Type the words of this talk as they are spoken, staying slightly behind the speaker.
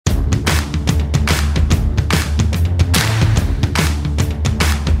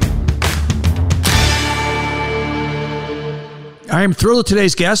I am thrilled with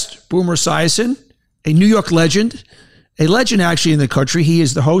today's guest, Boomer Esiason, a New York legend, a legend actually in the country. He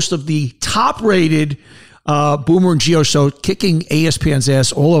is the host of the top-rated Boomer and Gio show, kicking ESPN's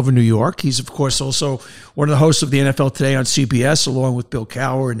ass all over New York. He's, of course, also one of the hosts of the NFL Today on CBS, along with Bill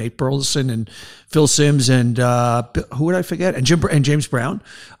Cowher and Nate Burleson and Phil Simms and who would I forget? And James Brown.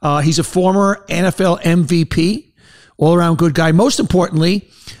 He's a former NFL MVP, all-around good guy. Most importantly,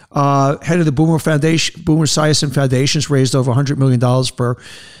 head of the Boomer Esiason Foundation, has raised over $100 million for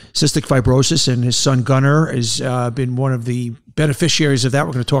cystic fibrosis, and his son Gunnar has been one of the beneficiaries of that.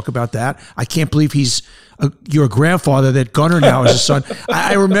 We're going to talk about that. I can't believe you're a grandfather, that Gunnar now is a son.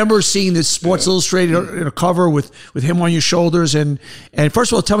 I remember seeing this Sports Illustrated in a cover with him on your shoulders. And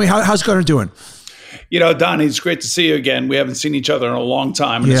first of all, tell me, how's Gunnar doing? Donnie, it's great to see you again. We haven't seen each other in a long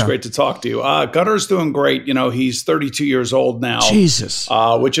time, and It's great to talk to you. Gunner's doing great. He's 32 years old now. Jesus.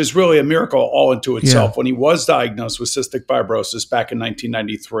 Which is really a miracle all into itself. Yeah. When he was diagnosed with cystic fibrosis back in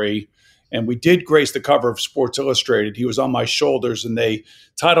 1993, and we did grace the cover of Sports Illustrated, he was on my shoulders, and they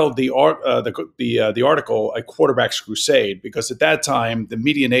titled the article "A Quarterback's Crusade," because at that time, the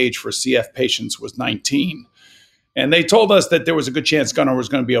median age for CF patients was 19. And they told us that there was a good chance Gunnar was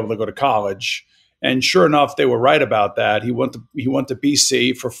going to be able to go to college. And sure enough, they were right about that. He went to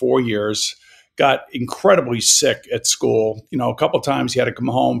BC for 4 years, got incredibly sick at school. A couple of times he had to come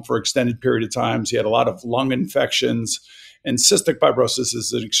home for extended period of times. He had a lot of lung infections. And cystic fibrosis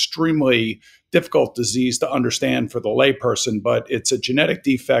is an extremely difficult disease to understand for the layperson, but it's a genetic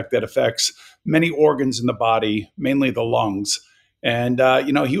defect that affects many organs in the body, mainly the lungs. And,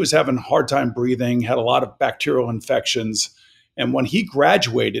 he was having a hard time breathing, had a lot of bacterial infections. And when he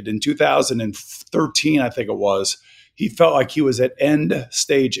graduated in 2013, I think it was, he felt like he was at end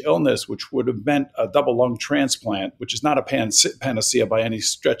stage illness, which would have meant a double lung transplant, which is not a panacea by any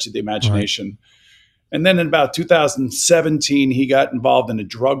stretch of the imagination. Right. And then in about 2017, he got involved in a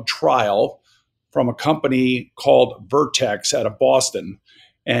drug trial from a company called Vertex out of Boston.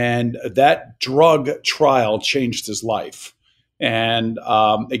 And that drug trial changed his life. And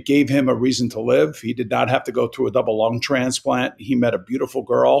it gave him a reason to live. He did not have to go through a double lung transplant. He met a beautiful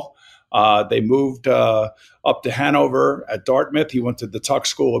girl. They moved up to Hanover at Dartmouth. He went to the Tuck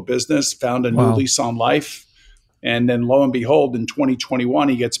School of Business, found a new lease on life. And then lo and behold, in 2021,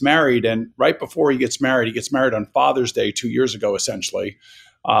 he gets married. And right before he gets married on Father's Day 2 years ago, essentially.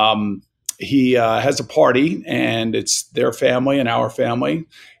 He has a party, and it's their family and our family.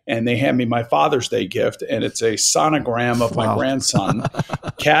 And they hand me my Father's Day gift, and it's a sonogram of my grandson,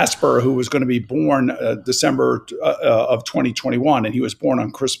 Casper, who was going to be born December of 2021, and he was born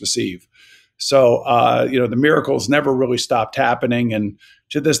on Christmas Eve. So, the miracles never really stopped happening. And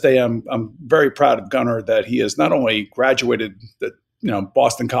to this day, I'm very proud of Gunnar that he has not only graduated the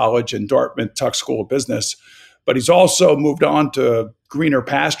Boston College and Dartmouth Tuck School of Business, but he's also moved on to greener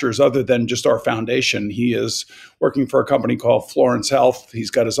pastures other than just our foundation. He is working for a company called Florence Health. He's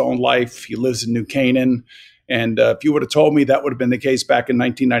got his own life. He lives in New Canaan. And if you would have told me that would have been the case back in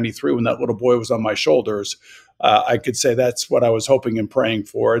 1993 when that little boy was on my shoulders, I could say that's what I was hoping and praying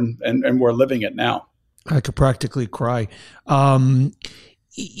for, and we're living it now. I could practically cry. I want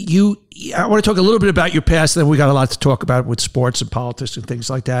to talk a little bit about your past, then we got a lot to talk about with sports and politics and things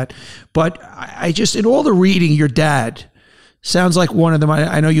like that. But I just, in all the reading, your dad sounds like one of them.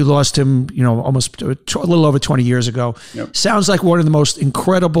 I know you lost him, almost a little over 20 years ago. Yep. Sounds like one of the most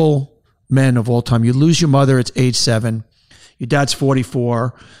incredible men of all time. You lose your mother at age 7. Your dad's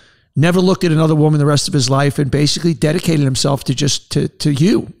 44. Never looked at another woman the rest of his life, and basically dedicated himself to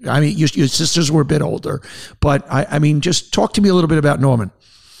you. I mean, your sisters were a bit older, but I mean, just talk to me a little bit about Norman.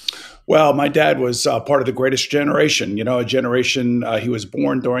 Well, my dad was part of the greatest generation, a generation. He was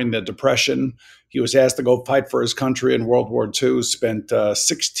born during the Depression. He was asked to go fight for his country in World War II, spent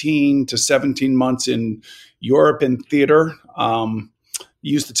 16 to 17 months in Europe in theater. He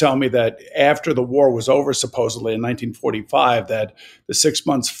used to tell me that after the war was over, supposedly in 1945, that the 6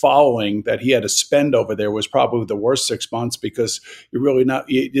 months following that he had to spend over there was probably the worst 6 months, because you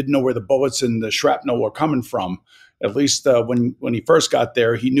didn't know where the bullets and the shrapnel were coming from. At least when he first got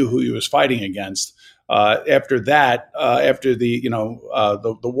there, he knew who he was fighting against. After that, after the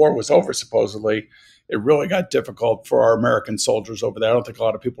war was over, supposedly, it really got difficult for our American soldiers over there. I don't think a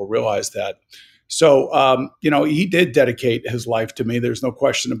lot of people realize that. So, he did dedicate his life to me. There's no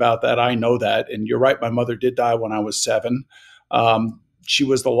question about that. I know that. And you're right. My mother did die when I was 7. She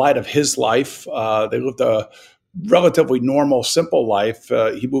was the light of his life. They lived a relatively normal, simple life.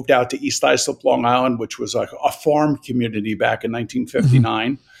 He moved out to East Islip, Long Island, which was like a farm community back in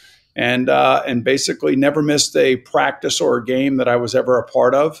 1959. Mm-hmm. And basically never missed a practice or a game that I was ever a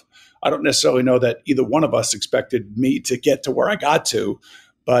part of. I don't necessarily know that either one of us expected me to get to where I got to,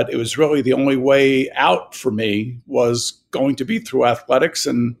 but it was really the only way out for me was going to be through athletics,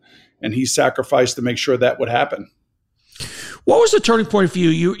 and he sacrificed to make sure that would happen. What was the turning point for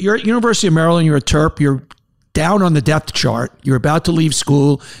you? You're at University of Maryland, you're a Terp, you're down on the depth chart, you're about to leave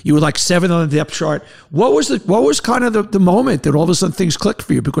school, you were like 7th on the depth chart. What was kind of the moment that all of a sudden things clicked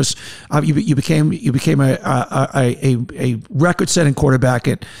for you? Because you became a record-setting quarterback,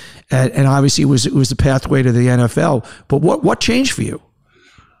 and obviously it was the pathway to the NFL. But what changed for you?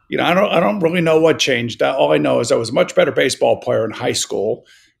 I don't really know what changed. All I know is I was a much better baseball player in high school,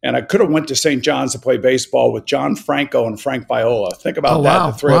 and I could have went to St. John's to play baseball with John Franco and Frank Viola. Think about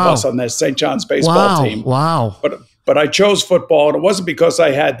that, the three of us on that St. John's baseball team. Wow. But I chose football, and it wasn't because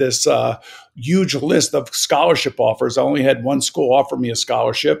I had this huge list of scholarship offers. I only had one school offer me a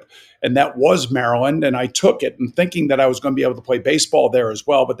scholarship, and that was Maryland, and I took it, and thinking that I was going to be able to play baseball there as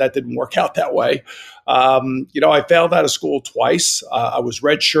well, but that didn't work out that way. I failed out of school twice. I was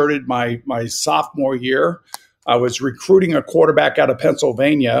redshirted my sophomore year. I was recruiting a quarterback out of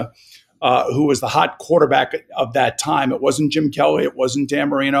Pennsylvania who was the hot quarterback of that time. It wasn't Jim Kelly. It wasn't Dan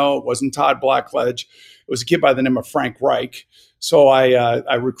Marino. It wasn't Todd Blackledge. It was a kid by the name of Frank Reich. So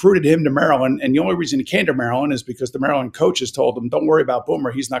I recruited him to Maryland. And the only reason he came to Maryland is because the Maryland coaches told him, don't worry about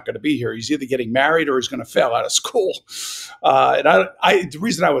Boomer. He's not going to be here. He's either getting married or he's going to fail out of school. And the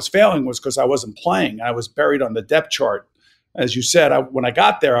reason I was failing was because I wasn't playing. I was buried on the depth chart. As you said, when I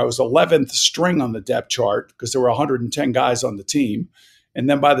got there, I was 11th string on the depth chart because there were 110 guys on the team. And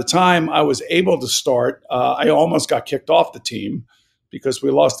then by the time I was able to start, I almost got kicked off the team because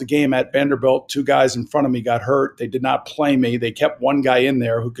we lost the game at Vanderbilt. 2 guys in front of me got hurt. They did not play me. They kept one guy in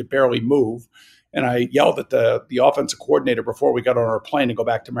there who could barely move. And I yelled at the offensive coordinator before we got on our plane to go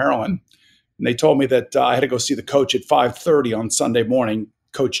back to Maryland. And they told me that I had to go see the coach at 5:30 on Sunday morning,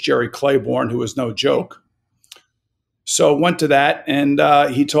 Coach Jerry Claiborne, who was no joke. So went to that, and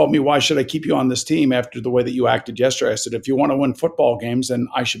he told me, why should I keep you on this team after the way that you acted yesterday? I said, if you want to win football games, then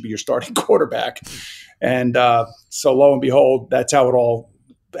I should be your starting quarterback. And so lo and behold, that's how it all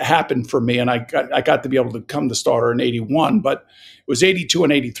happened for me. And I got to be able to become the starter in 81. But it was 82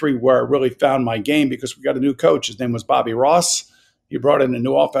 and 83 where I really found my game because we got a new coach. His name was Bobby Ross. He brought in a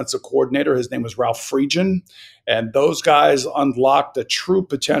new offensive coordinator. His name was Ralph Friedgen. And those guys unlocked the true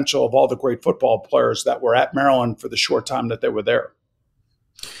potential of all the great football players that were at Maryland for the short time that they were there.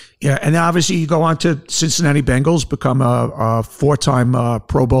 Yeah, and obviously you go on to Cincinnati Bengals, become a 4-time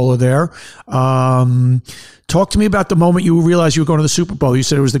Pro Bowler there. Talk to me about the moment you realized you were going to the Super Bowl. You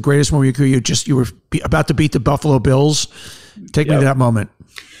said it was the greatest moment of your career. You were about to beat the Buffalo Bills. Take me to that moment.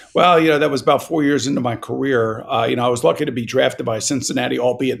 Well, that was about 4 years into my career. I was lucky to be drafted by Cincinnati,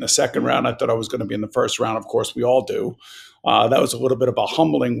 albeit in the second round. I thought I was going to be in the first round. Of course, we all do. That was a little bit of a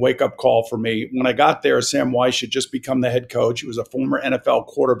humbling wake-up call for me. When I got there, Sam Weiss had just become the head coach. He was a former NFL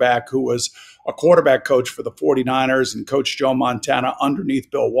quarterback who was a quarterback coach for the 49ers and coached Joe Montana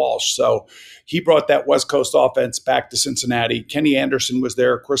underneath Bill Walsh. So he brought that West Coast offense back to Cincinnati. Kenny Anderson was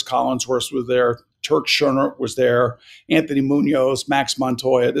there. Chris Collinsworth was there. Turk Schoenert was there. Anthony Munoz, Max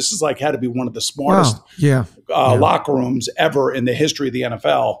Montoya. This is had to be one of the smartest locker rooms ever in the history of the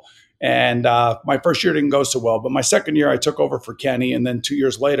NFL. And my first year didn't go so well, but my second year I took over for Kenny. And then 2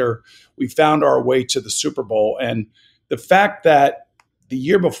 years later, we found our way to the Super Bowl. And the fact that the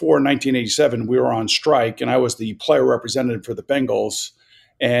year before, 1987, we were on strike and I was the player representative for the Bengals.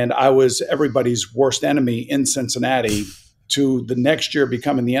 And I was everybody's worst enemy in Cincinnati, to the next year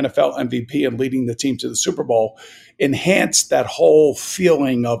becoming the NFL MVP and leading the team to the Super Bowl, enhanced that whole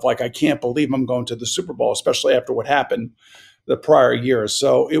feeling of I can't believe I'm going to the Super Bowl, especially after what happened the prior year.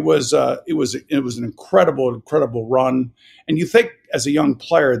 So it was an incredible run. And you think as a young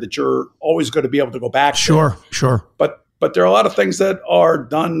player that you're always going to be able to go back. Sure. But there are a lot of things that are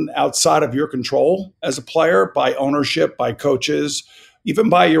done outside of your control as a player, by ownership, by coaches, even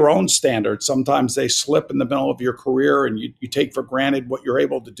by your own standards. Sometimes they slip in the middle of your career and you take for granted what you're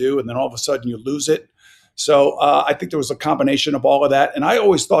able to do, and then all of a sudden you lose it. So I think there was a combination of all of that. And I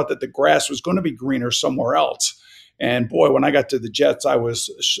always thought that the grass was going to be greener somewhere else. And boy, when I got to the Jets, I was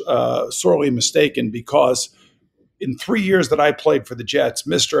sorely mistaken, because in 3 years that I played for the Jets,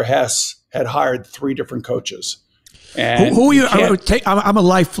 Mr. Hess had hired 3 different coaches. And who are you? I'm a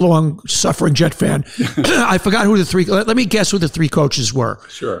lifelong suffering Jet fan. I forgot who the 3. Let me guess who the 3 coaches were.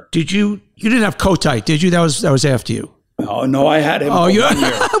 Sure. You didn't have Kotite, did you? That was after you. Oh no, I had him. Oh, you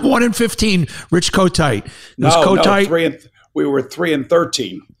 1 in 15. Rich Kotite. We were 3 and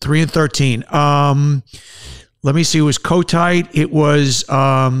 13. 3 and 13. Let me see. It was Kotite. It was.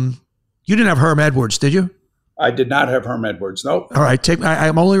 You didn't have Herm Edwards, did you? I did not have Herm Edwards. Nope. All right,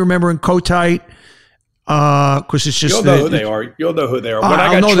 I'm only remembering Kotite because it's just you'll know who they are. You'll know who they are.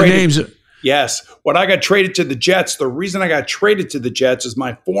 I know the names. Yes. When I got traded to the Jets, the reason I got traded to the Jets is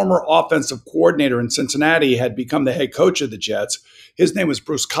my former offensive coordinator in Cincinnati had become the head coach of the Jets. His name was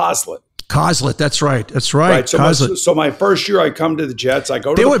Bruce Coslett. Coslett, that's right. So my first year I come to the Jets, I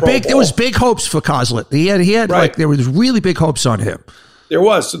go to the Pro Bowl. There was big hopes for Coslett. He had right. There was really big hopes on him. There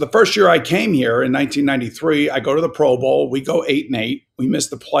was. So the first year I came here in 1993, I go to the Pro Bowl. We go 8-8. We miss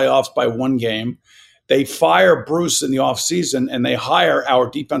the playoffs by one game. They fire Bruce in the offseason, and they hire our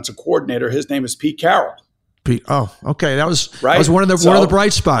defensive coordinator. His name is Pete Carroll. Okay. That was right. That was one of the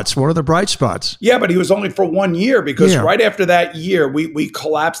bright spots. One of the bright spots. Yeah, but he was only for 1 year because right after that year, we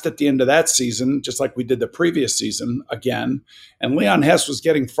collapsed at the end of that season, just like we did the previous season again. And Leon Hess was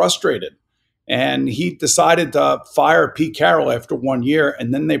getting frustrated. And he decided to fire Pete Carroll after 1 year,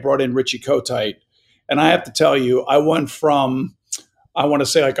 and then they brought in Richie Kotite. And I have to tell you, I went from, I want to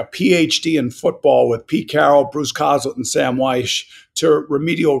say like a PhD in football with Pete Carroll, Bruce Coslett, and Sam Weish to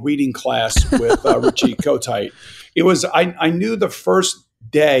remedial reading class with Richie Kotite. It was, I knew the first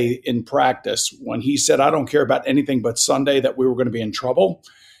day in practice when he said, I don't care about anything but Sunday, that we were going to be in trouble.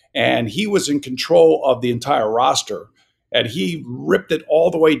 And he was in control of the entire roster. And he ripped it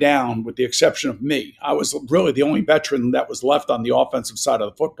all the way down with the exception of me. I was really the only veteran that was left on the offensive side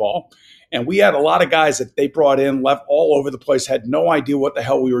of the football. And we had a lot of guys that they brought in, left all over the place, had no idea what the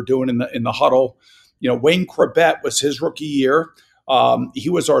hell we were doing in the huddle. You know, Wayne Corbett was his rookie year. He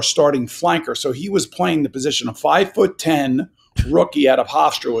was our starting flanker. So he was playing the position of 5'10" rookie out of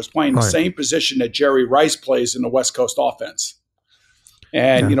Hofstra, was playing the same position that Jerry Rice plays in the West Coast offense.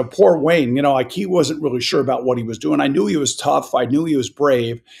 And, you know, poor Wayne, you know, like he wasn't really sure about what he was doing. I knew he was tough. I knew he was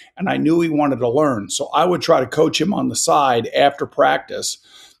brave, and I knew he wanted to learn. So I would try to coach him on the side after practice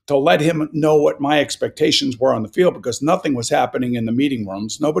to let him know what my expectations were on the field, because nothing was happening in the meeting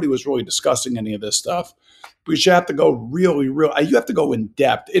rooms. Nobody was really discussing any of this stuff. Because you have to go you have to go in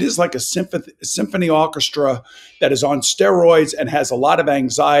depth. It is like a symphony orchestra that is on steroids and has a lot of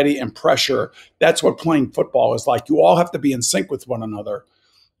anxiety and pressure. That's what playing football is like. You all have to be in sync with one another.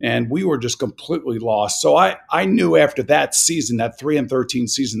 And we were just completely lost. So I knew after that season, that 3-13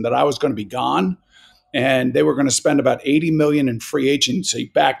 season, that I was going to be gone. And they were going to spend about $80 million in free agency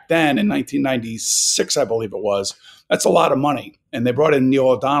back then in 1996, I believe it was. That's a lot of money. And they brought in Neil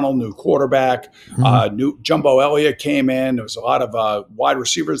O'Donnell, new quarterback. New Jumbo Elliott came in. There was a lot of wide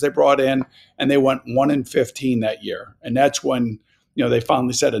receivers they brought in, and they went 1-15 that year. And that's when, you know, they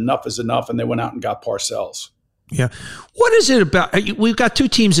finally said enough is enough, and they went out and got Parcells. Yeah. What is it about? We've got two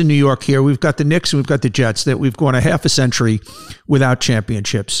teams in New York here. We've got the Knicks and we've got the Jets that we've gone a half a century without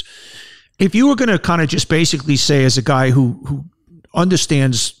championships. If you were going to kind of just basically say, as a guy who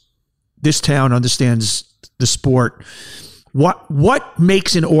understands this town, understands the sport, what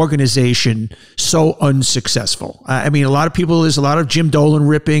makes an organization so unsuccessful? I mean, a lot of people, there's a lot of Jim Dolan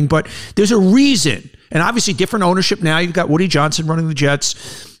ripping, but there's a reason. And obviously different ownership now. You've got Woody Johnson running the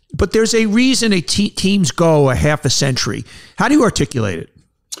Jets, but there's a reason teams go a half a century. How do you articulate it?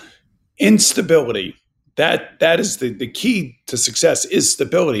 Instability. That is the key to success, is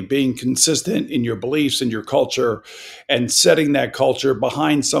stability, being consistent in your beliefs and your culture, and setting that culture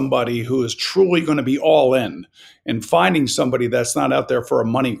behind somebody who is truly going to be all in, and finding somebody that's not out there for a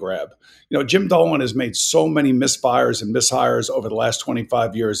money grab. You know, Jim Dolan has made so many misfires and mishires over the last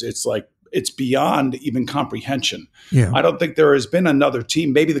 25 years. It's like, it's beyond even comprehension. Yeah. I don't think there has been another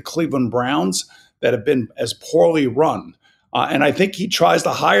team, maybe the Cleveland Browns, that have been as poorly run. And I think he tries to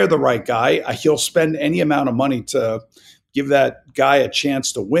hire the right guy. He'll spend any amount of money to give that guy a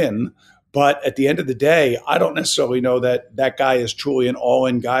chance to win. But at the end of the day, I don't necessarily know that that guy is truly an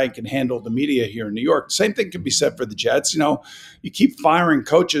all-in guy and can handle the media here in New York. Same thing can be said for the Jets. You know, you keep firing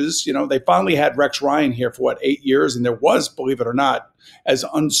coaches. You know, they finally had Rex Ryan here for 8 years, and there was, believe it or not, as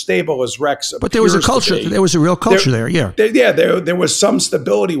unstable as Rex. But there was a culture. There was a real culture there. Yeah. There was some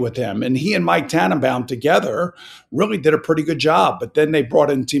stability with him, and he and Mike Tannenbaum together really did a pretty good job. But then they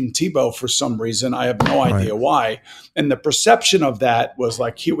brought in Tim Tebow for some reason. I have no idea why. And the perception of that was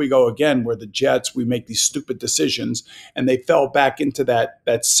like, here we go again, where the Jets, we make these stupid decisions, and they fell back into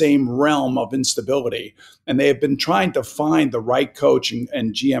that same realm of instability. And they have been trying to find the right coach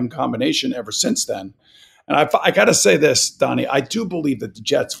and GM combination ever since then. And I got to say this, Donnie, I do believe that the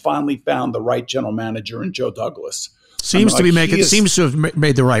Jets finally found the right general manager in Joe Douglas. Seems to have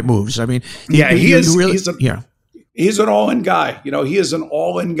made the right moves. I mean, he's an all-in guy. You know, he is an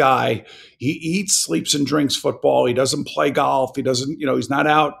all-in guy. He eats, sleeps, and drinks football. He doesn't play golf. He doesn't, you know, he's not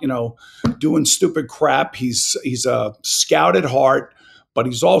out, you know, doing stupid crap. He's a scout at heart. but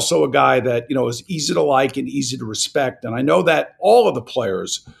he's also a guy that, is easy to like and easy to respect. And I know that all of the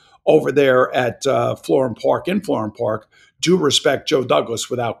players over there at Florham Park do respect Joe Douglas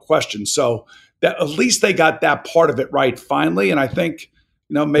without question. So that at least they got that part of it right finally. And I think,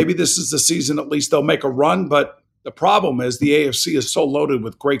 maybe this is the season at least they'll make a run. But the problem is the AFC is so loaded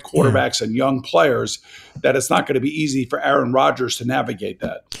with great quarterbacks and young players that it's not going to be easy for Aaron Rodgers to navigate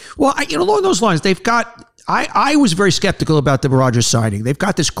that. Well, along those lines, they've got – I was very skeptical about the Rodgers signing. They've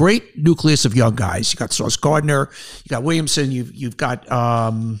got this great nucleus of young guys. You got Sauce Gardner. You got Williamson. You've got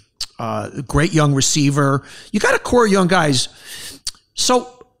a great young receiver. You got a core of young guys.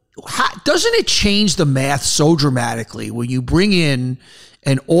 So doesn't it change the math so dramatically when you bring in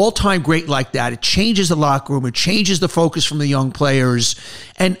an all-time great like that? It changes the locker room. It changes the focus from the young players.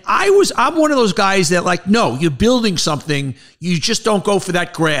 And I'm one of those guys that no, you're building something. You just don't go for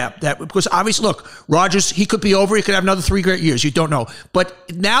that grab. Because obviously, look, Rodgers, he could be over. He could have another 3 great years. You don't know.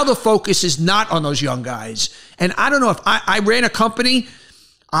 But now the focus is not on those young guys. And I don't know if I ran a company,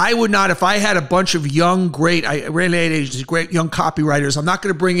 I would not, if I had a bunch of I ran ad agencies, great young copywriters, I'm not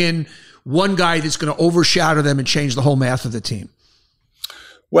going to bring in one guy that's going to overshadow them and change the whole math of the team.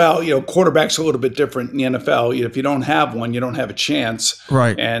 Well, quarterback's a little bit different in the NFL. If you don't have one, you don't have a chance.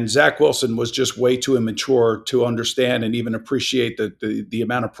 Right. And Zach Wilson was just way too immature to understand and even appreciate the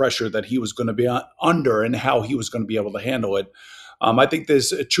amount of pressure that he was going to be under and how he was going to be able to handle it. I think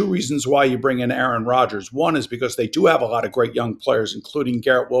there's 2 reasons why you bring in Aaron Rodgers. One is because they do have a lot of great young players, including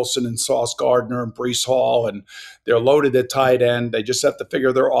Garrett Wilson and Sauce Gardner and Breece Hall, and they're loaded at tight end. They just have to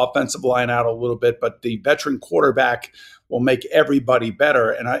figure their offensive line out a little bit, but the veteran quarterback will make everybody better.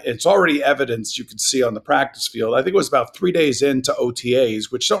 And it's already evidence you can see on the practice field. I think it was about 3 days into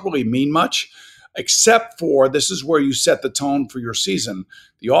OTAs, which don't really mean much, except for this is where you set the tone for your season.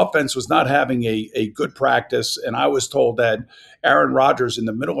 The offense was not having a good practice, and I was told that Aaron Rodgers in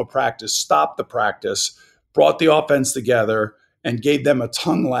the middle of practice stopped the practice, brought the offense together, and gave them a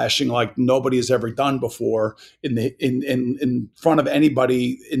tongue lashing like nobody has ever done before in front of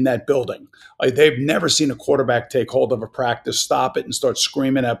anybody in that building. Like they've never seen a quarterback take hold of a practice, stop it, and start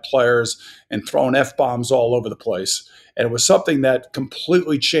screaming at players and throwing F-bombs all over the place. And it was something that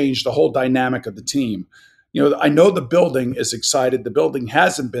completely changed the whole dynamic of the team. I know the building is excited. The building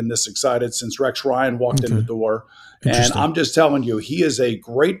hasn't been this excited since Rex Ryan walked in the door. And I'm just telling you, he is a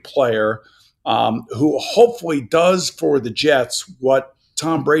great player who hopefully does for the Jets what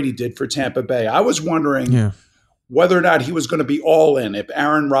Tom Brady did for Tampa Bay. I was wondering whether or not he was going to be all in, if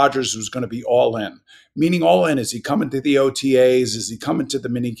Aaron Rodgers was going to be all in. Meaning all in, is he coming to the OTAs? Is he coming to the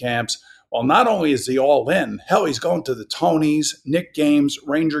mini camps? Well, not only is he all in, hell, he's going to the Tonys, Knick games,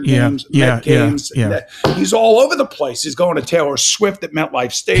 Ranger games, Met games. He's all over the place. He's going to Taylor Swift at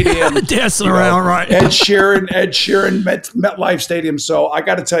MetLife Stadium. Dancing around, right. Ed Sheeran, MetLife Stadium. So I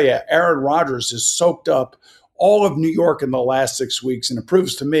got to tell you, Aaron Rodgers has soaked up all of New York in the last 6 weeks, and it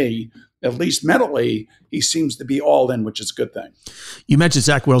proves to me, at least mentally, he seems to be all in, which is a good thing. You mentioned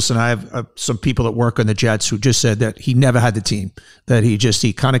Zach Wilson. I have some people that work on the Jets who just said that he never had the team, that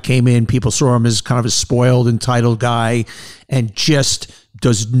he kind of came in. People saw him as kind of a spoiled, entitled guy and just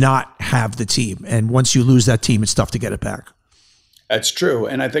does not have the team. And once you lose that team, it's tough to get it back. That's true.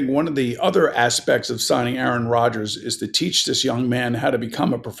 And I think one of the other aspects of signing Aaron Rodgers is to teach this young man how to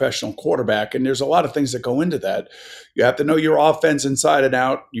become a professional quarterback. And there's a lot of things that go into that. You have to know your offense inside and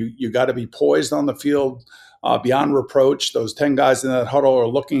out. You got to be poised on the field beyond reproach. Those 10 guys in that huddle are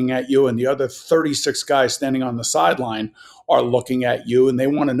looking at you, and the other 36 guys standing on the sideline are looking at you, and they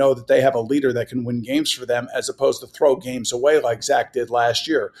want to know that they have a leader that can win games for them as opposed to throw games away like Zach did last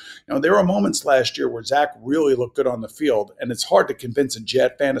year. There were moments last year where Zach really looked good on the field, and it's hard to convince a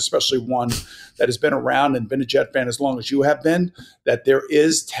Jet fan, especially one that has been around and been a Jet fan as long as you have been, that there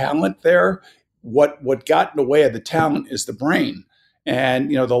is talent there. What got in the way of the talent is the brain. And,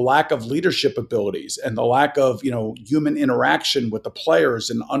 the lack of leadership abilities and the lack of, human interaction with the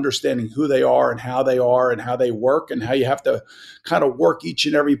players and understanding who they are and how they work and how you have to kind of work each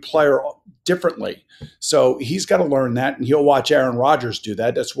and every player differently. So he's got to learn that, and he'll watch Aaron Rodgers do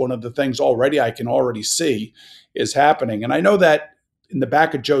that. That's one of the things I can already see is happening. And I know that in the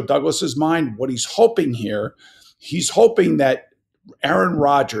back of Joe Douglas's mind, what he's hoping here, he's hoping that Aaron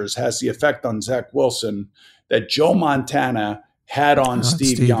Rodgers has the effect on Zach Wilson that Joe Montana had on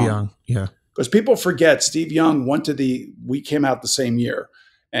Steve Young. Yeah. Because people forget Steve Young we came out the same year,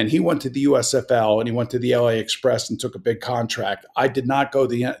 and he went to the USFL and he went to the LA Express and took a big contract. I did not go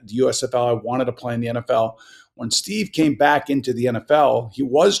to the USFL. I wanted to play in the NFL. When Steve came back into the NFL, he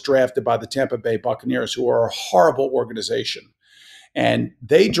was drafted by the Tampa Bay Buccaneers, who are a horrible organization. And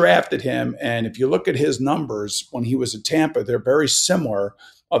they drafted him. And if you look at his numbers when he was at Tampa, they're very similar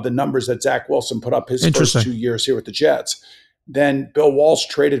of the numbers that Zach Wilson put up his first 2 years here with the Jets. Then Bill Walsh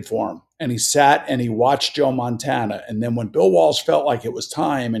traded for him, and he sat and he watched Joe Montana. And then when Bill Walsh felt like it was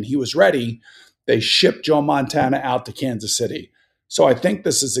time and he was ready, they shipped Joe Montana out to Kansas City. So I think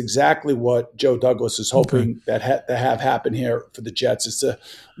this is exactly what Joe Douglas is hoping to have happen here for the Jets, is to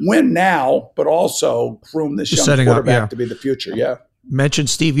win now, but also groom this young quarterback to be the future. Yeah. Mentioned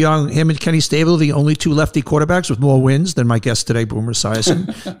Steve Young, him and Kenny Stabler, the only two lefty quarterbacks with more wins than my guest today, Boomer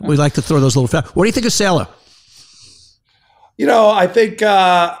Esiason. We like to throw those little facts. What do you think of Saleh? I think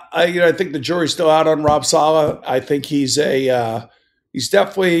the jury's still out on Rob Saleh. I think he's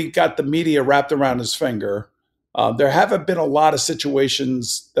definitely got the media wrapped around his finger. There haven't been a lot of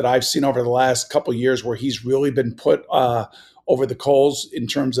situations that I've seen over the last couple of years where he's really been put over the coals in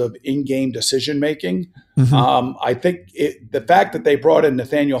terms of in-game decision-making. Mm-hmm. I think the fact that they brought in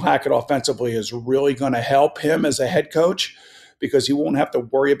Nathaniel Hackett offensively is really going to help him as a head coach, because he won't have to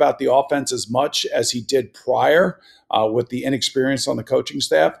worry about the offense as much as he did prior with the inexperience on the coaching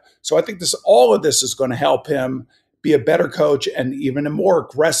staff. So I think all of this is going to help him be a better coach and even a more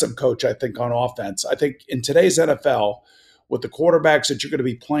aggressive coach, I think, on offense. I think in today's NFL, with the quarterbacks that you're going to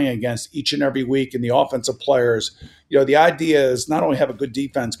be playing against each and every week and the offensive players, the idea is not only have a good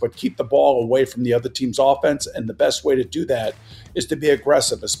defense, but keep the ball away from the other team's offense. And the best way to do that is to be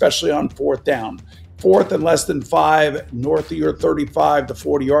aggressive, especially on fourth down. Fourth and less than 5, north of your 35 to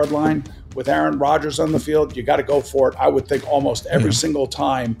 40-yard line, with Aaron Rodgers on the field, you got to go for it, I would think, almost every single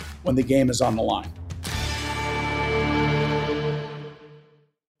time when the game is on the line.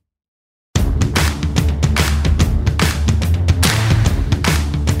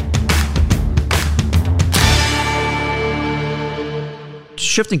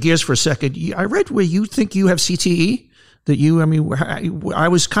 Shifting gears for a second, I read where you think you have CTE. The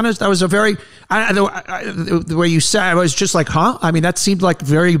way you said, I was just like, huh? I mean, that seemed like a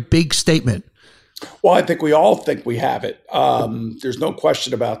very big statement. Well, I think we all think we have it. There's no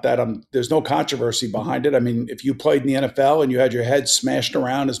question about that. There's no controversy behind it. I mean, if you played in the NFL and you had your head smashed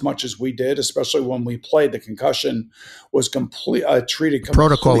around as much as we did, especially when we played, the concussion was treated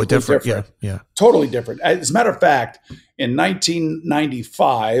completely different. Yeah, totally different. As a matter of fact, in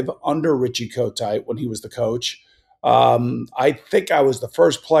 1995, under Richie Kotite, when he was the coach, I think I was the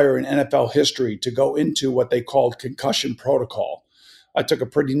first player in NFL history to go into what they called concussion protocol. I took a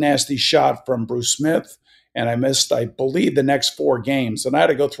pretty nasty shot from Bruce Smith, and I missed, I believe, the next 4 games. And I had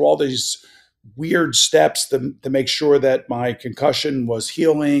to go through all these weird steps to make sure that my concussion was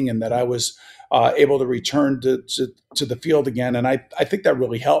healing and that I was able to return to the field again. And I think that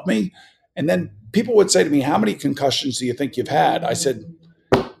really helped me. And then people would say to me, how many concussions do you think you've had? I said,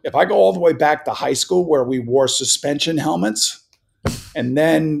 if I go all the way back to high school where we wore suspension helmets, and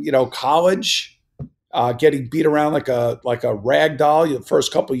then, college, getting beat around like a rag doll, the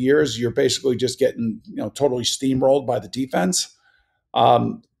first couple of years, you're basically just getting, totally steamrolled by the defense.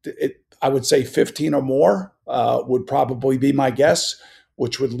 I would say 15 or more would probably be my guess,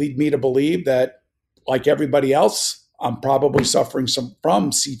 which would lead me to believe that, like everybody else, I'm probably suffering from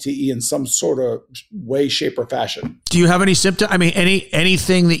CTE in some sort of way, shape, or fashion. Do you have any symptom? I mean,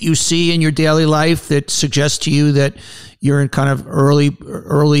 anything that you see in your daily life that suggests to you that you're in kind of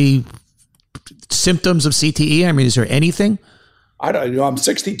early symptoms of CTE? I mean, is there anything? I don't know. I'm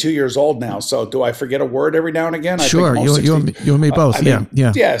 62 years old now, so do I forget a word every now and again? Sure, you and me both.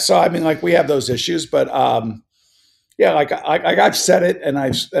 Yeah. So I mean, we have those issues, but I've said it, and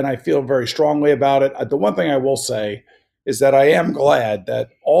I feel very strongly about it. The one thing I will say is that I am glad that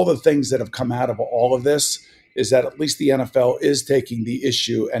all the things that have come out of all of this is that at least the NFL is taking the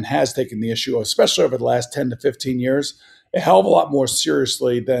issue and has taken the issue, especially over the last 10 to 15 years, a hell of a lot more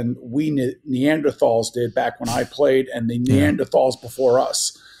seriously than we Neanderthals did back when I played and the Neanderthals before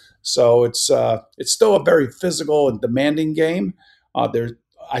us. So it's still a very physical and demanding game.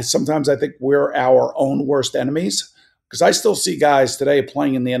 Sometimes I think we're our own worst enemies, because I still see guys today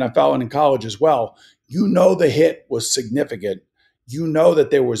playing in the NFL and in college as well. The hit was significant. That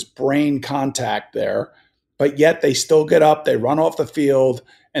there was brain contact there, but yet they still get up, they run off the field,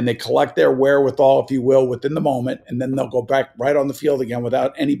 and they collect their wherewithal, if you will, within the moment, and then they'll go back right on the field again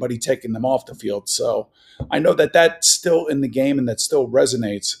without anybody taking them off the field. So I know that that's still in the game and that still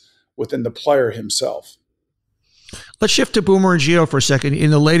resonates within the player himself. Let's shift to Boomer and Gio for a second.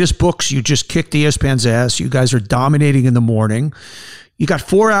 In the latest books, you just kicked ESPN's ass. You guys are dominating in the morning. You got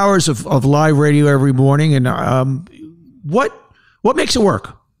 4 hours of live radio every morning. And what makes it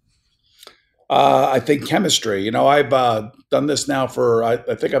work? I think chemistry. I've done this now for, I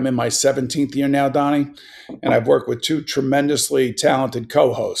think I'm in my 17th year now, Donnie, and I've worked with two tremendously talented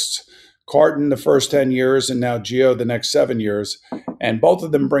co-hosts, Carton the first 10 years and now Gio the next 7 years. And both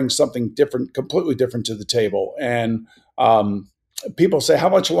of them bring something different, completely different to the table. And people say, how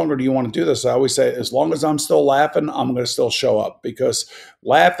much longer do you want to do this? I always say, as long as I'm still laughing, I'm going to still show up, because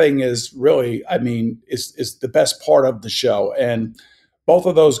laughing is really, is the best part of the show. And both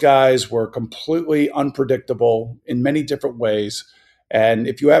of those guys were completely unpredictable in many different ways. And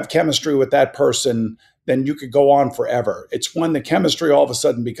if you have chemistry with that person, then you could go on forever. It's when the chemistry all of a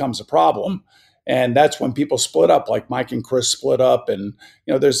sudden becomes a problem. And that's when people split up, like Mike and Chris split up. And,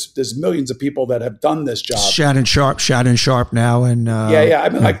 there's millions of people that have done this job. Shannon Sharp now. And yeah.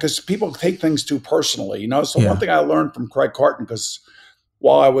 Because people take things too personally, So one thing I learned from Craig Carton, because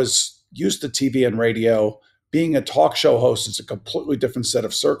while I was used to TV and radio, being a talk show host is a completely different set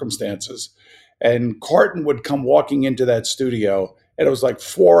of circumstances. And Carton would come walking into that studio, and it was like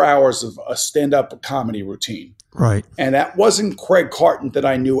 4 hours of a stand-up comedy routine. Right. And that wasn't Craig Carton that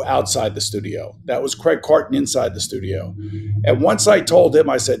I knew outside the studio. That was Craig Carton inside the studio. And once I told him,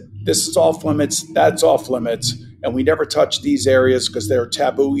 I said, this is off limits, that's off limits, and we never touch these areas because they're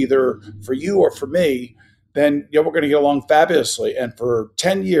taboo either for you or for me, then we're going to get along fabulously. And for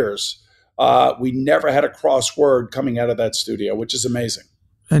 10 years, we never had a cross word coming out of that studio, which is amazing.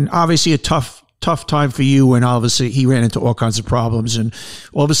 And obviously a tough time for you, and obviously he ran into all kinds of problems, and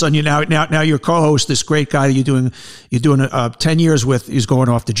all of a sudden now your co-host, this great guy that you're doing 10 years with, is going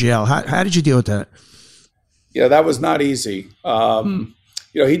off to jail. How did you deal with that? Yeah, that was not easy.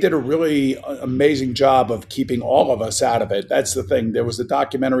 He did a really amazing job of keeping all of us out of it. That's the thing. There was a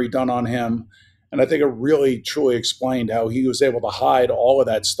documentary done on him, and I think it really, truly explained how he was able to hide all of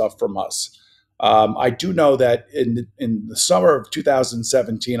that stuff from us. I do know that in the summer of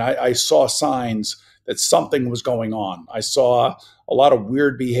 2017, I saw signs that something was going on. I saw a lot of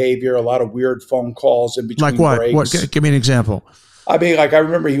weird behavior, a lot of weird phone calls in between breaks. Like what? Give me an example. I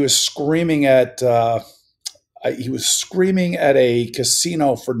remember he was screaming at a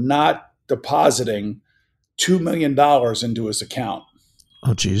casino for not depositing $2 million into his account.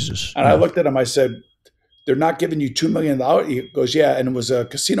 Oh, Jesus. And I looked at him, I said, they're not giving you $2 million? He goes, yeah. And it was a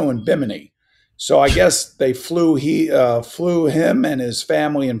casino in Bimini. So I guess they flew him and his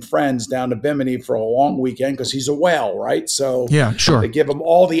family and friends down to Bimini for a long weekend, because he's a whale, right? So yeah, sure. They give him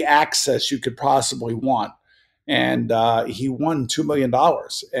all the access you could possibly want. And he won $2 million.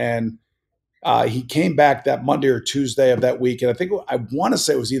 And he came back that Monday or Tuesday of that week. And I want to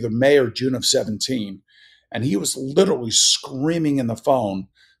say it was either May or June of 17. And he was literally screaming in the phone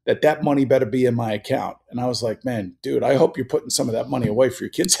that money better be in my account. And I was like, man, dude, I hope you're putting some of that money away for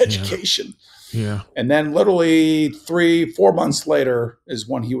your kids' education. Yeah. And then literally 3-4 months later is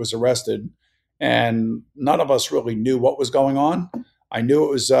when he was arrested. And none of us really knew what was going on. I knew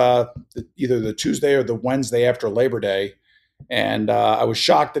it was either the Tuesday or the Wednesday after Labor Day. And I was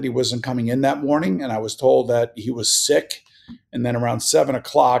shocked that he wasn't coming in that morning. And I was told that he was sick. And then around 7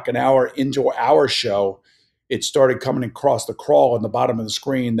 o'clock, an hour into our show, it started coming across the crawl on the bottom of the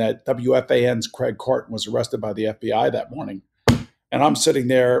screen that WFAN's Craig Carton was arrested by the FBI that morning. And I'm sitting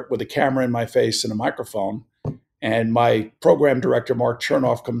there with a camera in my face and a microphone. And my program director, Mark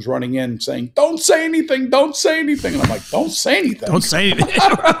Chernoff, comes running in saying, don't say anything, don't say anything. And I'm like, don't say anything. Don't say anything.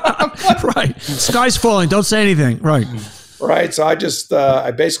 Right. Sky's falling. Don't say anything. Right. Right. So I just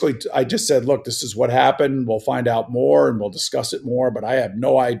said, look, this is what happened. We'll find out more and we'll discuss it more. But I have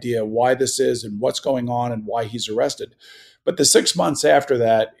no idea why this is and what's going on and why he's arrested. But the 6 months after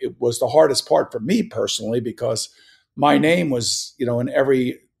that, it was the hardest part for me personally, because my name was, in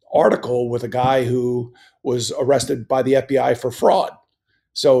every article with a guy who was arrested by the FBI for fraud.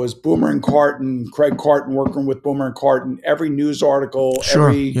 So it was Boomer and Carton, Craig Carton working with Boomer and Carton, every news article,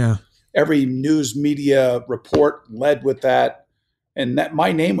 every news media report led with that. And that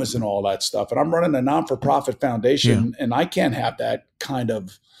my name was in all that stuff. And I'm running a non-for-profit foundation, and I can't have that kind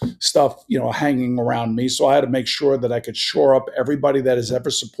of stuff, hanging around me. So I had to make sure that I could shore up everybody that has ever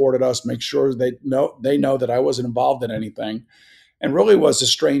supported us, make sure they know that I wasn't involved in anything. And really was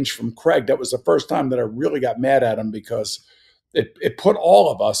estranged from Craig. That was the first time that I really got mad at him, because it put all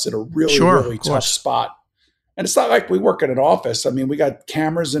of us in a really tough spot. And it's not like we work in an office. We got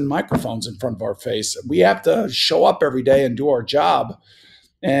cameras and microphones in front of our face. We have to show up every day and do our job.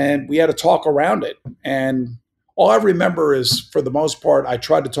 And we had to talk around it. And all I remember is, for the most part, I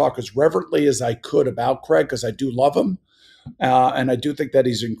tried to talk as reverently as I could about Craig, because I do love him. And I do think that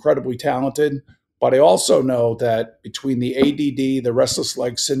he's incredibly talented. But I also know that between the ADD, the restless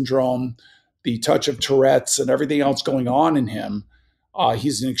leg syndrome, the touch of Tourette's, and everything else going on in him,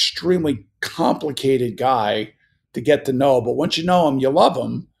 He's an extremely complicated guy to get to know. But once you know him, you love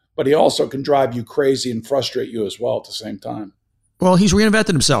him. But he also can drive you crazy and frustrate you as well at the same time. Well, he's reinvented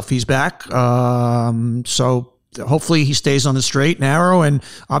himself. He's back. So hopefully he stays on the straight and narrow. And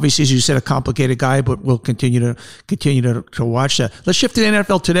obviously, as you said, a complicated guy, but we'll continue to watch that. Let's shift to the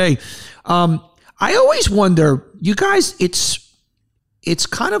NFL today. I always wonder, you guys, it's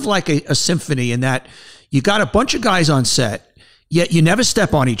kind of like a symphony in that you got a bunch of guys on set, yet you never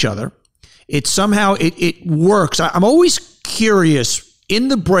step on each other. It somehow works. I'm always curious. In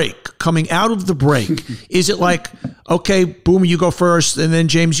the break, coming out of the break, is it like, okay, Boomer, you go first, and then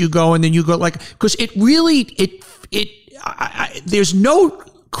James, you go, and then you go, like, because it really, there's no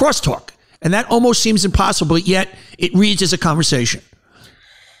crosstalk, and that almost seems impossible, yet it reads as a conversation.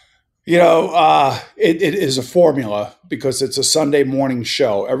 You know, it is a formula because it's a Sunday morning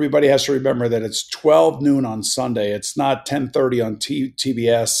show. Everybody has to remember that it's 12 noon on Sunday. It's not 10:30 on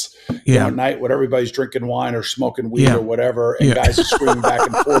TBS at night when everybody's drinking wine or smoking weed or whatever, and guys are screaming back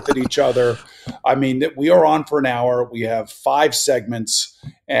and forth at each other. I mean, we are on for an hour. We have 5 segments,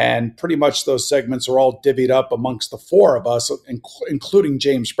 and pretty much those segments are all divvied up amongst the 4 of us, including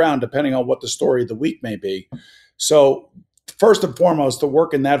James Brown, depending on what the story of the week may be. So first and foremost, to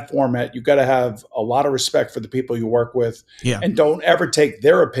work in that format, you've got to have a lot of respect for the people you work with, and don't ever take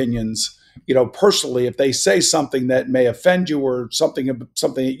their opinions, personally. If they say something that may offend you or something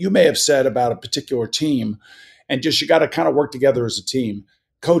that you may have said about a particular team, and just you got to kind of work together as a team.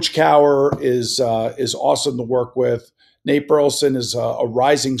 Coach Cower is awesome to work with. Nate Burleson is a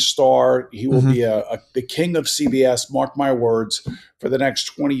rising star. He will be the king of CBS, mark my words, for the next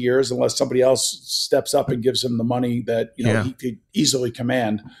 20 years, unless somebody else steps up and gives him the money that he could easily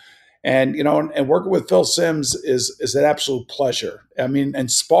command. And and working with Phil Simms is an absolute pleasure. I mean,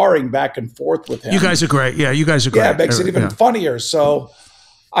 and sparring back and forth with him. You guys are great. Yeah, you guys are great. Yeah, it makes it even funnier. So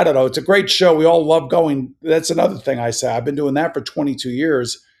I don't know. It's a great show. We all love going. That's another thing I say. I've been doing that for 22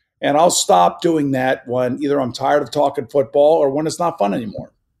 years. And I'll stop doing that when either I'm tired of talking football or when it's not fun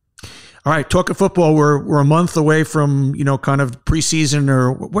anymore. All right, talking football, we're a month away from, kind of preseason,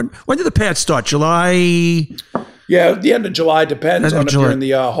 or when did the Pats start? July? Yeah, the end of July depends on if you're in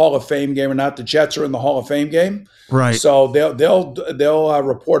the Hall of Fame game or not. The Jets are in the Hall of Fame game. Right. So they'll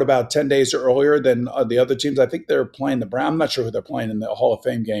report about 10 days earlier than the other teams. I think they're playing the Browns. I'm not sure who they're playing in the Hall of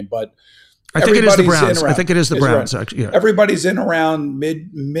Fame game, but I think it is the Browns. I think it is the Browns, actually. Yeah. Everybody's in around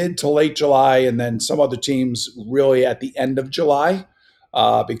mid to late July, and then some other teams really at the end of July,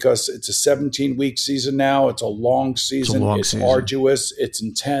 because it's a 17-week season now. It's a long season. It's arduous. It's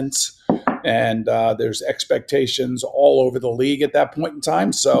intense, and there's expectations all over the league at that point in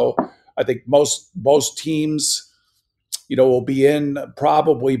time. So I think most teams, will be in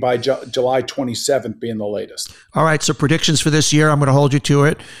probably by July 27th being the latest. All right. So predictions for this year, I'm going to hold you to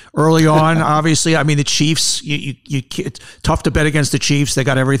it. Early on, obviously, I mean, the Chiefs, it's tough to bet against the Chiefs. They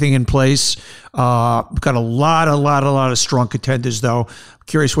got everything in place. Got a lot of strong contenders, though. I'm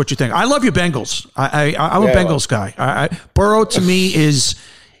curious what you think. I love your Bengals. I'm a Bengals guy. Burrow, to me,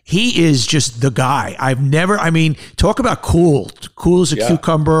 he is just the guy. Talk about cool. Cool as a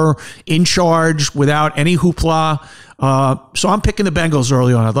cucumber, in charge, without any hoopla. So I'm picking the Bengals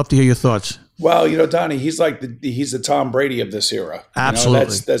early on. I'd love to hear your thoughts. Well, Donnie, he's the Tom Brady of this era.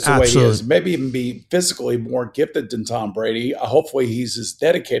 Absolutely. That's the way he is. Maybe even be physically more gifted than Tom Brady. Hopefully he's as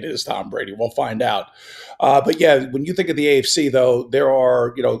dedicated as Tom Brady. We'll find out. But yeah, when you think of the AFC, though, there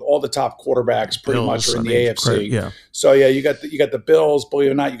are, all the top quarterbacks pretty much are in the AFC. Yeah. So yeah, you got the Bills, believe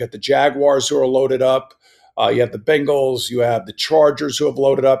it or not, you got the Jaguars who are loaded up. You have the Bengals, you have the Chargers who have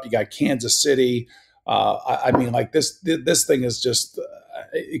loaded up. You got Kansas City. This thing is just,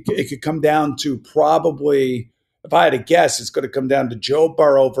 it could come down to probably, if I had to guess, it's going to come down to Joe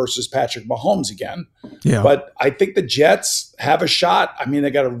Burrow versus Patrick Mahomes again. Yeah. But I think the Jets have a shot. I mean,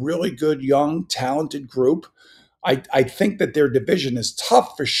 they got a really good, young, talented group. I think that their division is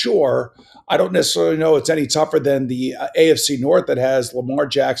tough for sure. I don't necessarily know it's any tougher than the AFC North that has Lamar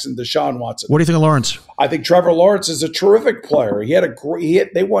Jackson, Deshaun Watson. What do you think of Lawrence? I think Trevor Lawrence is a terrific player.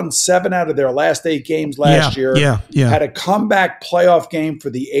 They won 7 out of their last 8 games last year. Yeah. Had a comeback playoff game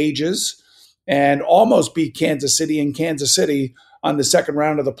for the ages and almost beat Kansas City in Kansas City on the second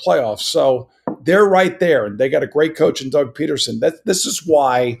round of the playoffs. So they're right there, and they got a great coach in Doug Peterson. This is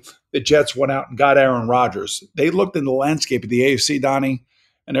why the Jets went out and got Aaron Rodgers. They looked in the landscape of the AFC, Donnie,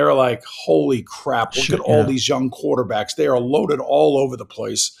 and they were like, holy crap, look at all these young quarterbacks. They are loaded all over the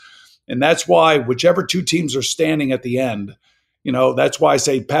place. And that's why whichever 2 teams are standing at the end, That's why I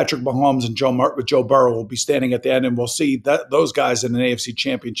say Patrick Mahomes and Joe Burrow will be standing at the end, and we'll see those guys in an AFC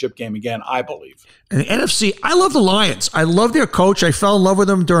Championship game again, I believe. And the NFC, I love the Lions. I love their coach. I fell in love with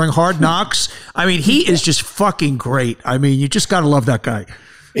him during Hard Knocks. I mean, he is just fucking great. I mean, you just got to love that guy.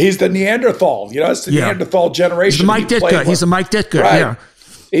 He's the Neanderthal. It's the Neanderthal generation. He's the Mike Ditka. He's the Mike Ditka, right. Yeah.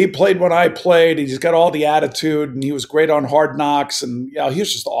 He played when I played. He's got all the attitude, and he was great on Hard Knocks, and he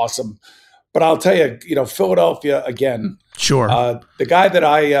was just awesome. But I'll tell you, Philadelphia again. Sure. The guy that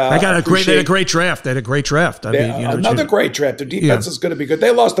they had a great draft. They had a great draft. Another great draft. Their defense is going to be good.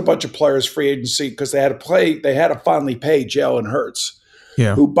 They lost a bunch of players free agency because they had to finally pay Jalen Hurts,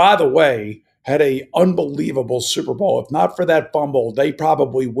 who, by the way, had a unbelievable Super Bowl. If not for that fumble, they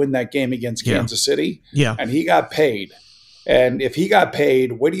probably win that game against Kansas City. Yeah. And he got paid. And if he got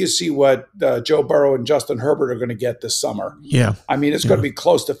paid, where do you see what Joe Burrow and Justin Herbert are going to get this summer? Yeah. I mean, it's going to be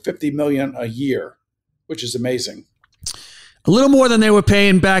close to $50 million a year, which is amazing. A little more than they were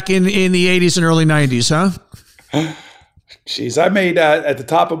paying back in the 80s and early 90s, huh? Jeez, I made at the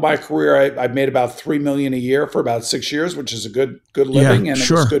top of my career, I made about $3 million a year for about 6 years, which is a good living, and it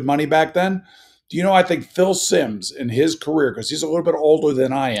was good money back then. Do you know, I think Phil Simms in his career, because he's a little bit older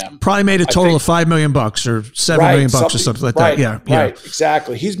than I am, probably made a total of $5 million or $7 million or something like that. Yeah, right,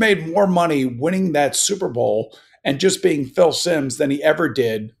 exactly. He's made more money winning that Super Bowl and just being Phil Simms than he ever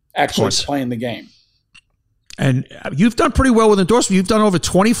did actually playing the game. And you've done pretty well with endorsement. You've done over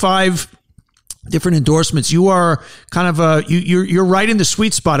 25 different endorsements. You are kind of you're right in the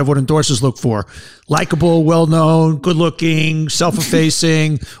sweet spot of what endorsers look for: likable, well-known, good-looking,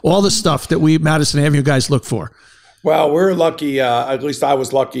 self-effacing, all the stuff that we Madison Avenue guys look for. Well, we're lucky. At least I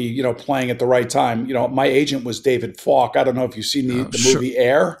was lucky, playing at the right time. My agent was David Falk. I don't know if you've seen the movie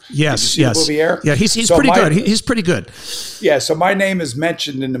Air. Yes, the movie Air? Yeah, he's pretty good. He's pretty good. Yeah, so my name is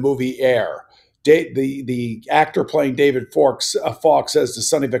mentioned in the movie Air. The actor playing David Falk says to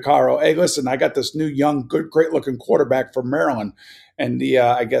Sonny Vaccaro, "Hey, listen, I got this new young, good, great-looking quarterback from Maryland," and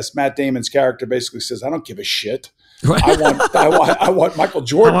I guess Matt Damon's character basically says, "I don't give a shit. Right. I want Michael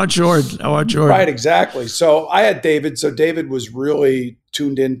Jordan. I want Jordan. Right, exactly." So I had David. So David was really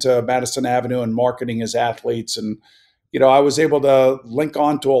tuned into Madison Avenue and marketing his athletes, and I was able to link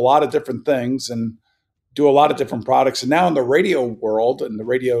on to a lot of different things and do a lot of different products. And now in the radio world and the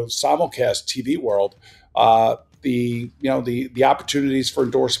radio simulcast TV world, the opportunities for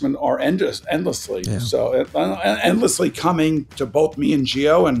endorsement are endlessly. Yeah. So endlessly coming to both me and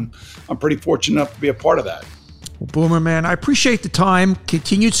Gio, and I'm pretty fortunate enough to be a part of that. Well, Boomer, man, I appreciate the time.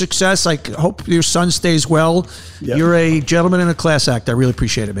 Continued success. I hope your son stays well. Yep. You're a gentleman and a class act. I really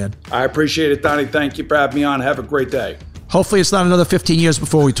appreciate it, man. I appreciate it, Donnie. Thank you for having me on. Have a great day. Hopefully it's not another 15 years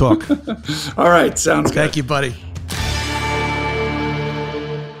before we talk. All right. Sounds good. Thank you, buddy.